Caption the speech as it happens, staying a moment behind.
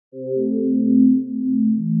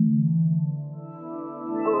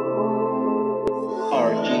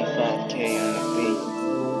RG5K on the beat.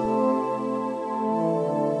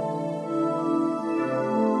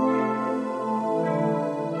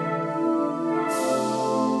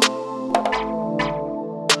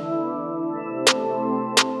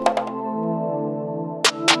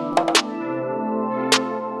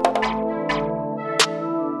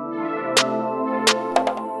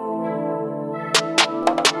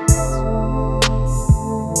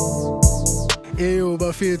 Eyo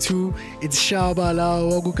bafethu, it's Shabba la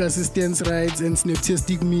wakuka assistance rights and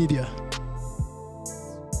Snaptastic Media.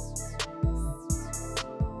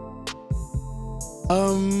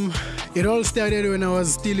 It all started when I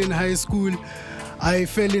was still in high school. I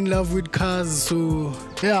fell in love with cars, so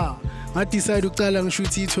yeah, I decided to shoot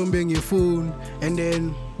ithombe ngefone, and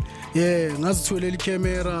then yeah, ngazitholela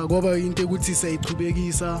camera kwaba into ukuthi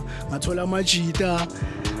sayiqhubekisa, ngathola amajita.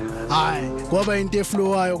 Hayi, kwaba into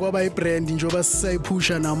eflowayo, kwaba ibrand njengoba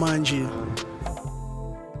sisayiphusha namanje.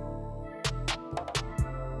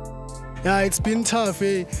 Yeah, it's been tough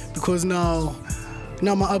because now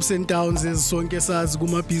my ups and downs is sonke sazi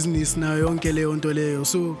kuma business na yonke leyo nto leyo.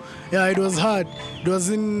 So yeah, it was hard. It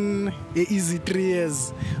wasn't an easy 3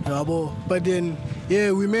 years, yabo. But then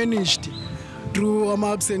yeah, we managed through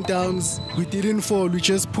our ups and downs. We didn't fall, we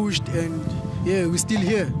just pushed, and yeah, we're still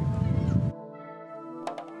here.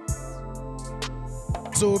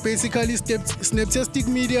 So basically, Snaptastic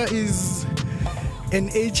Media is an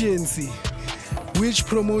agency which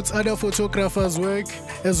promotes other photographers' work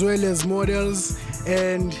as well as models,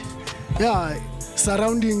 and yeah,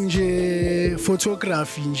 surrounding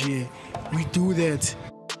photography, we do that.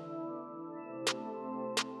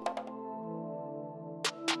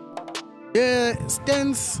 Yeah,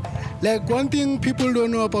 Stance, like one thing people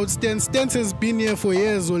don't know about Stance has been here for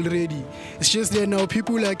years already. It's just that now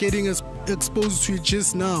people are getting exposed to it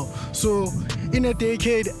just now. So in a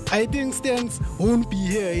decade, I think Stance won't be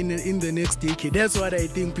here in the next decade. That's what I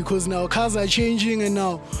think, because now cars are changing and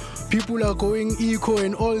now people are going eco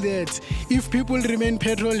and all that. If people remain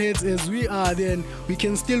petrol heads as we are, then we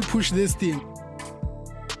can still push this thing.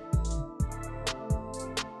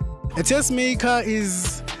 A test maker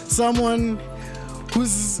is someone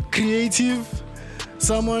who's creative,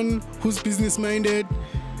 someone who's business-minded,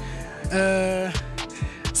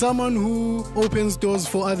 someone who opens doors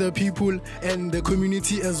for other people and the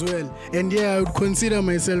community as well. And yeah, I would consider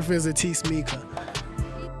myself as a tastemaker.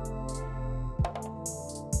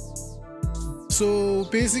 So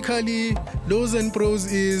basically, Lows and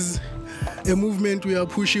Pros is a movement we are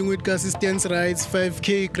pushing with Assistance Rights,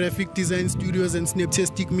 5K, Graphic Design Studios, and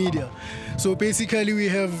Snaptastic Media. So basically, we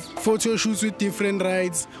have photo shoots with different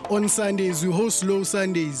rides. On Sundays, we host Low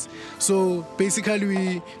Sundays. So basically,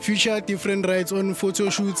 we feature different rides on photo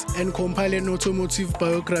shoots and compile an automotive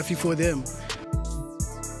biography for them.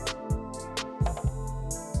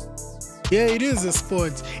 Yeah, it is a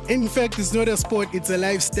sport. In fact, it's not a sport, it's a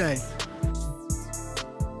lifestyle.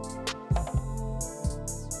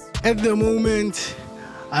 At the moment,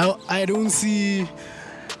 I don't see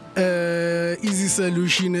easy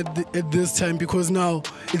solution at this time, because now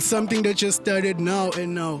it's something that just started now,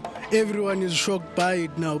 and now everyone is shocked by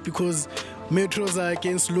it now because metros are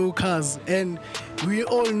against low cars, and we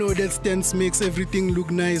all know that Stance makes everything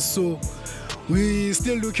look nice. So we're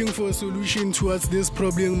still looking for a solution towards this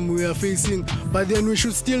problem we are facing, but then we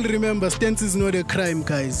should still remember Stance is not a crime,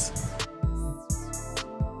 guys.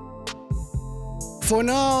 For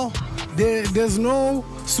now, there's no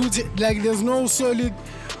solid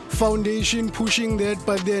foundation pushing that,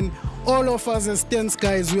 but then all of us as Stance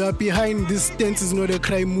guys, we are behind this Stance is not a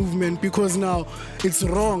crime movement, because now it's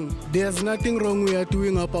wrong. There's nothing wrong we are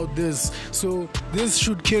doing about this. So this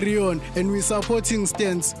should carry on, and we're supporting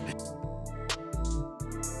Stance.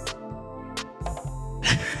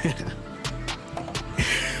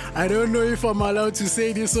 I don't know if I'm allowed to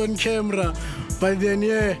say this on camera, but then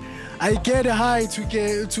yeah, I get high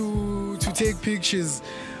to take pictures.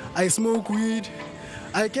 I smoke weed.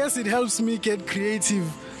 I guess it helps me get creative.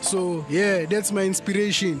 So yeah, that's my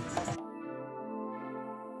inspiration.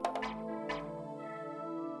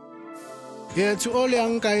 Yeah, to all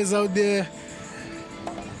young guys out there.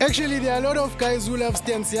 Actually, there are a lot of guys who love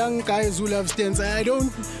Stance, young guys who love Stance.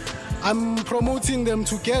 I'm promoting them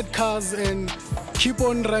to get cars and keep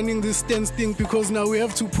on running this Stance thing, because now we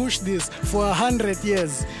have to push this for 100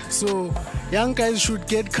 years. So young guys should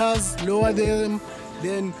get cars, lower them,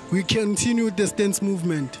 then we continue the Stance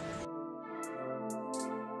movement.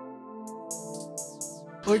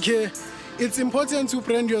 Okay, it's important to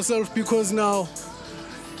brand yourself, because now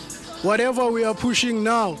whatever we are pushing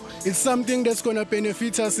now it's something that's gonna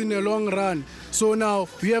benefit us in the long run. So now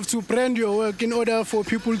we have to brand your work in order for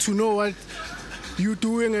people to know what you're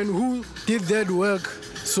doing and who did that work.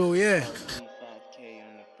 So yeah. 5K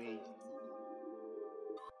on the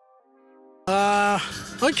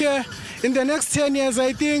beat. Okay, in the next 10 years,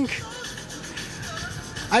 I think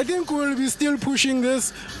we'll be still pushing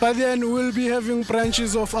this, but then we'll be having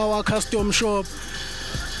branches of our custom shop,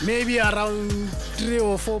 maybe around 3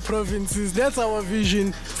 or 4 provinces. That's our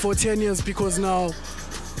vision for 10 years, because now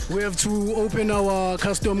we have to open our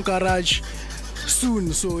custom garage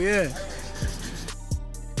soon. So yeah.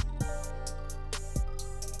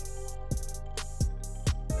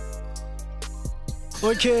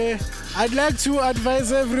 Okay, I'd like to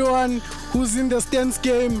advise everyone who's in the stance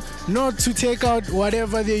game not to take out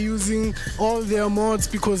whatever they're using, all their mods,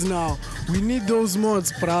 because now we need those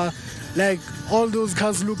mods, bruh. Like, all those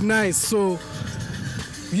cars look nice, so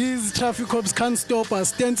these traffic cops can't stop us.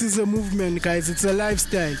 Stance is a movement, guys. It's a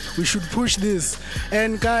lifestyle. We should push this.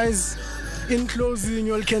 And guys, in closing,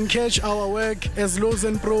 you all can catch our work as Lows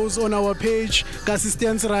and Pros on our page,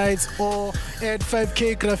 Assistance Rights, or at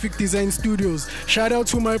 5K Graphic Design Studios. Shout out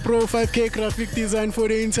to my pro 5K Graphic Design for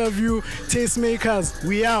the interview. Tastemakers,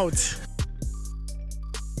 we out.